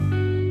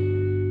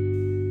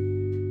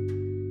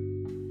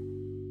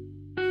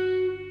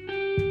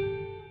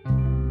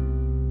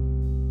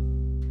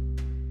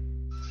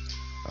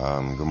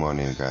Good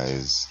morning,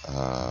 guys.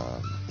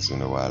 It's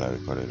been a while I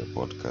recorded a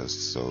podcast,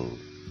 so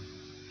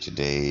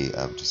today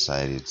I've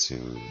decided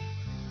to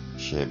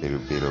share a little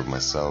bit of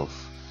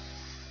myself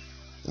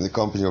in the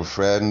company of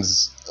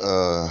friends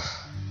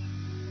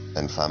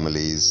and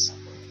families.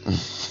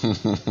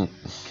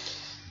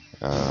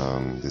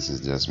 This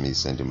is just me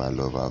sending my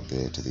love out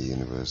there to the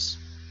universe.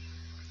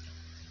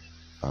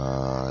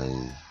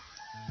 I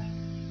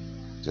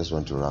just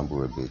want to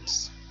ramble a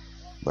bit,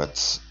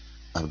 but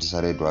I've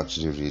decided to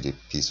actually read a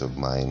piece of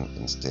mine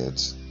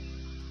instead.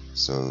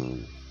 So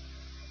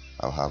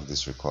I'll have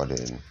this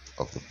recording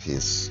of the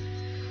piece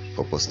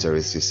for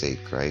posterity's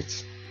sake,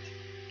 right?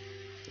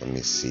 Let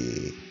me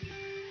see.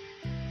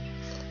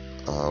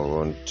 I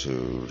want to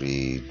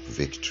read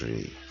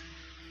Victory.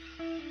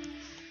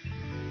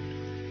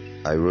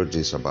 I wrote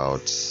this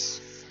about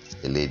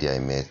a lady I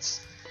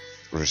met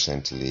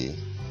recently.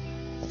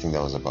 I think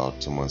that was about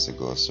 2 months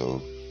ago or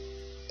so.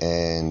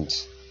 And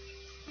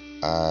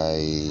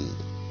I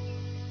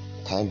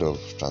kind of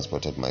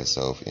transported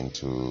myself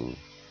into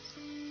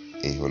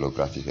a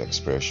holographic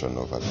expression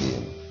of her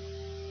being.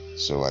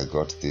 So I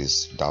got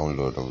this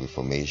download of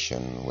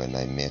information when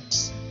I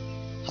met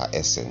her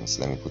essence,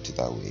 let me put it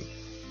that way.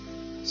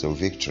 So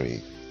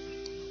Victory,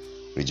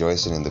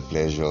 rejoicing in the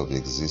pleasure of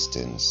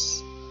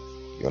existence,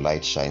 your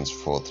light shines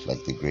forth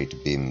like the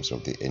great beams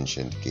of the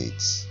ancient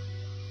gates.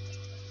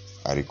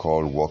 I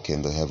recall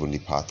walking the heavenly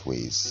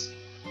pathways,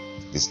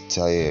 the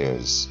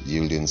stairs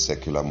yielding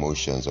secular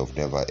motions of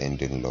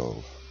never-ending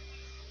love.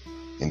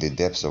 In the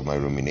depths of my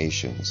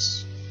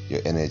ruminations,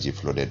 your energy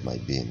flooded my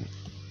being.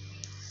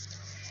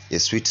 A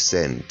sweet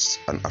scent,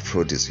 an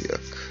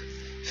aphrodisiac,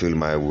 filled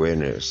my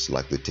awareness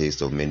like the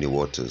taste of many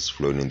waters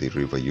flowing in the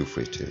river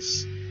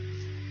Euphrates.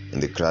 In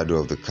the cradle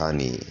of the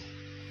Kani,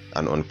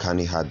 an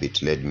uncanny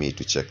habit led me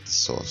to check the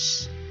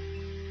source.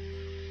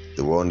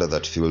 The wonder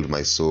that filled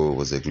my soul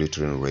was a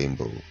glittering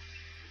rainbow,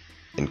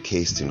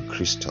 encased in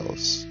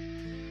crystals.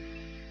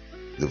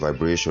 The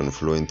vibration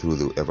flowing through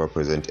the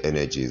ever-present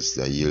energies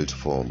that yield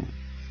form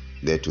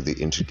led to the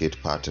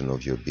intricate pattern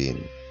of your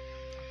being,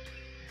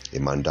 a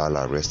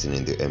mandala resting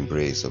in the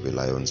embrace of a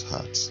lion's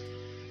heart.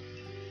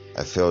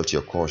 I felt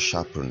your core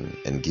sharpen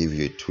and give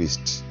you a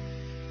twist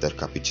that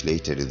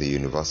capitulated the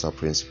universal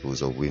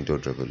principles of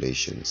windowed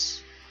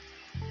revelations.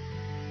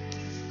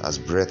 As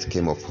breath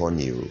came upon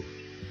you,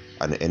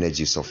 an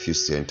energy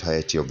suffused the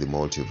entirety of the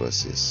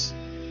multiverses.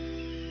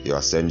 Your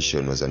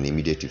ascension was an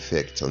immediate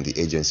effect on the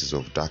agencies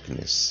of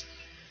darkness,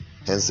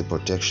 hence the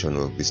protection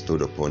was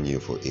bestowed upon you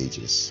for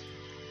ages.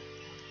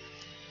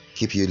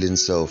 Keep yielding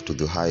self to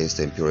the highest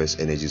and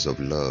purest energies of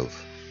love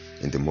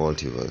in the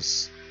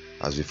multiverse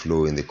as we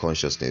flow in the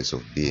consciousness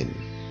of being.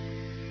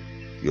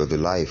 You are the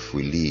life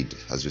we lead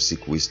as we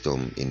seek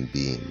wisdom in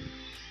being.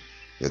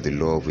 You are the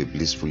love we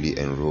blissfully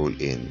enroll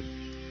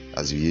in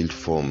as we yield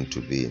form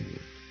to being.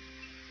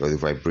 You are the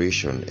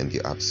vibration and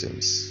the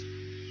absence.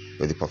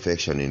 You are the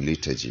perfection in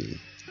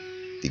liturgy,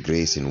 the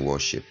grace in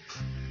worship,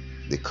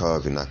 the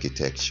curve in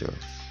architecture,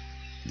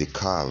 the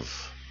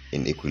curve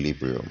in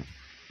equilibrium.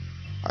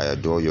 I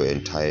adore your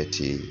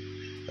entirety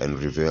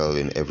and revel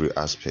in every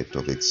aspect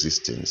of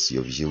existence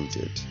you've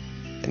yielded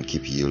and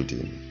keep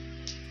yielding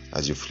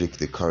as you flick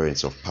the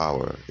currents of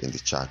power in the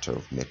charter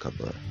of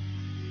Merkaba.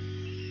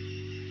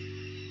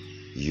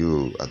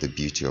 You are the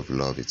beauty of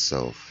love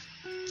itself.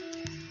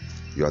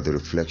 You are the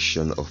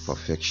reflection of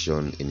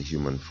perfection in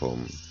human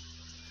form.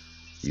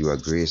 You are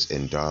grace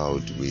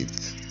endowed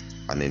with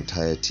an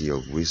entirety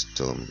of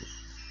wisdom,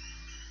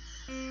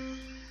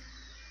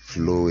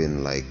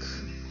 flowing like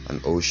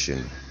an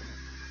ocean,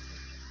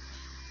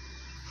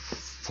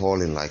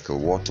 falling like a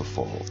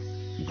waterfall,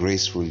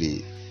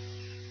 gracefully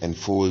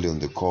enfolding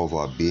the core of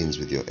our beings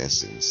with your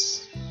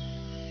essence.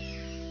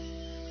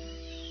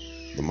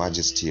 The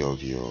majesty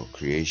of your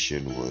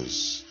creation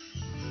was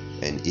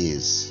and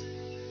is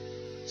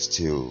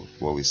still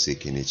what we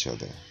seek in each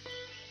other.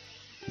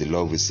 The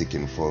love we seek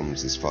in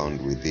forms is found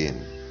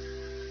within.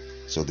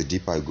 So the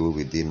deeper I go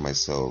within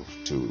myself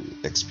to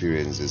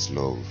experience this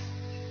love,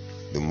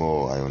 the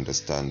more I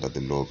understand that the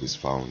love is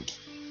found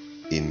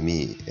in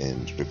me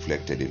and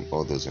reflected in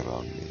others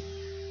around me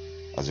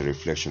as a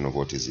reflection of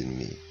what is in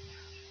me.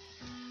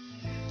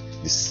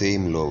 The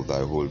same love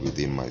that I hold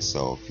within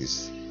myself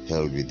is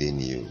held within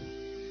you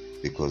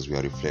because we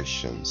are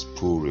reflections,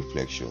 poor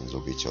reflections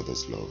of each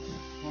other's love.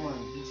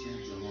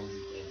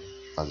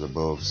 As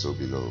above, so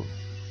below.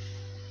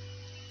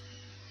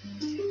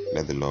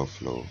 Let the love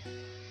flow,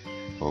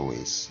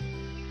 always.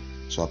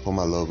 So I pour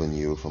my love on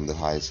you from the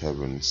highest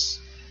heavens.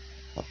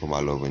 I pour my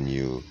love on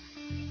you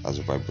as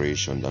a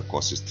vibration that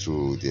courses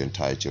through the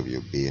entirety of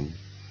your being.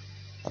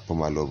 I pour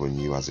my love on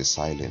you as a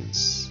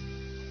silence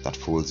that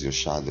folds your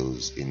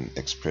shadows in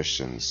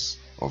expressions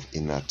of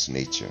innate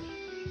nature.